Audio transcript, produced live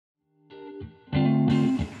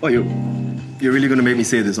Oh, you're really gonna make me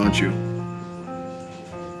say this, aren't you?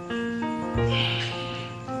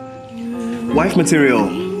 Wife material,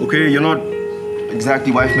 okay? You're not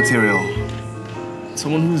exactly wife material.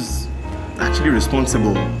 Someone who's actually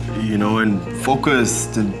responsible, you know, and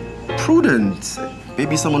focused and prudent.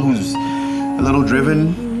 Maybe someone who's a little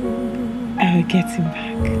driven. I will get him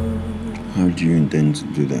back. How do you intend to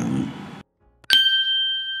do that, man?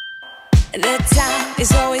 The time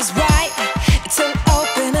is always right to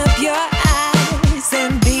open up your eyes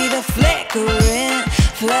and be the flickering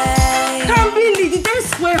flame. Kambili, did they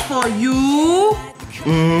swear for you?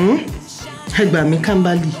 Hegbami,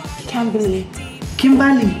 Kambili. Kambili.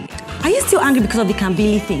 Kimberly. Are you still angry because of the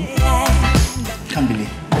Kambili thing? Kambili.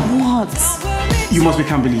 What? You must be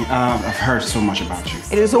Kambili. I've heard so much about you.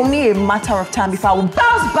 It is only a matter of time before I will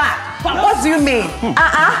bounce back. What do you mean?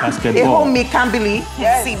 Basketball. A home me Kambili.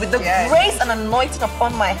 Yes. See, with the grace and anointing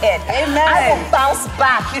upon my head, I will bounce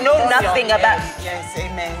back. You know nothing about. Yes,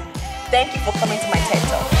 amen. Thank you for coming to my TED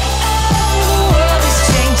Talk.